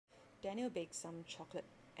Daniel baked some chocolate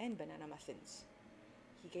and banana muffins.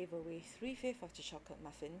 He gave away 3/5 of the chocolate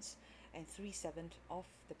muffins and 3/7 of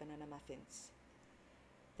the banana muffins.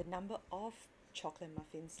 The number of chocolate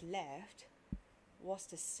muffins left was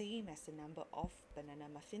the same as the number of banana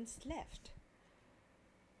muffins left.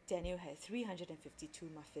 Daniel had 352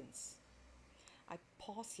 muffins. I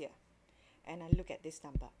pause here and I look at this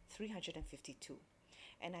number, 352,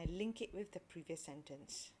 and I link it with the previous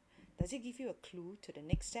sentence. Does it give you a clue to the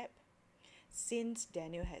next step? Since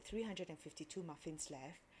Daniel had 352 muffins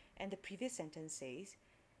left, and the previous sentence says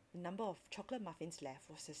the number of chocolate muffins left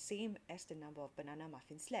was the same as the number of banana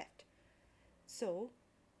muffins left. So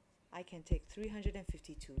I can take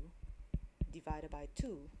 352 divided by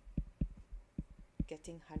 2,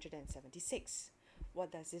 getting 176.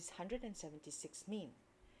 What does this 176 mean?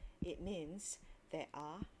 It means there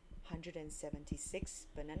are 176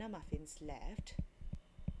 banana muffins left,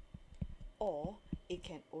 or it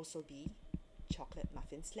can also be chocolate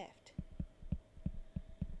muffins left,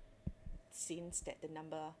 since that the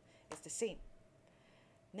number is the same.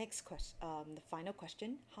 Next question, the final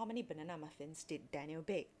question, how many banana muffins did Daniel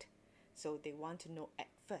bake? So they want to know at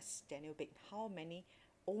first, Daniel baked how many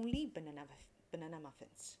only banana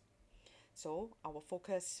muffins. So our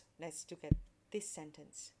focus, let's look at this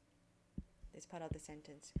sentence, this part of the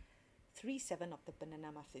sentence. 3/7 of the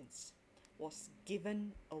banana muffins was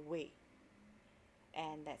given away.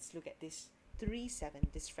 And let's look at this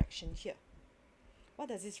 3/7, this fraction here. What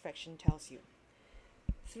does this fraction tells you?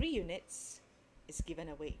 3 units is given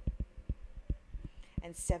away,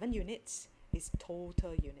 and 7 units is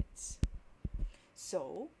total units.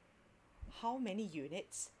 So how many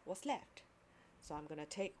units was left? So I'm going to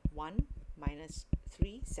take 1 minus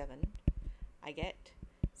 3/7. I get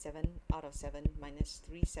 7 out of 7 minus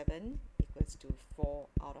 3/7 equals to 4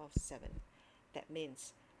 out of 7. That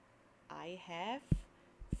means I have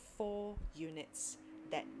 4 units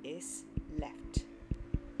that is left.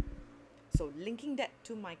 So linking that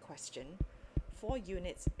to my question, 4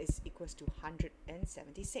 units is equals to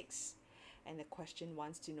 176. And the question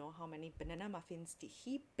wants to know how many banana muffins did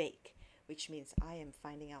he bake, which means I am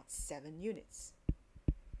finding out 7 units.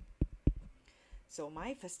 So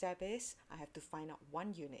my first step is I have to find out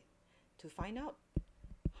 1 unit. To find out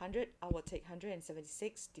 100, I will take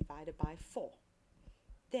 176 divided by 4.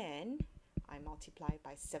 Then I multiply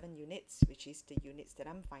by 7 units, which is the units that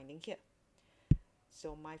I'm finding here.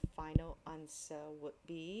 So my final answer would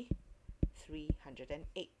be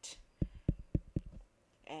 308.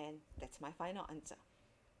 And that's my final answer.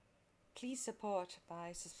 Please support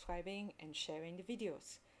by subscribing and sharing the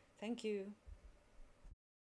videos. Thank you.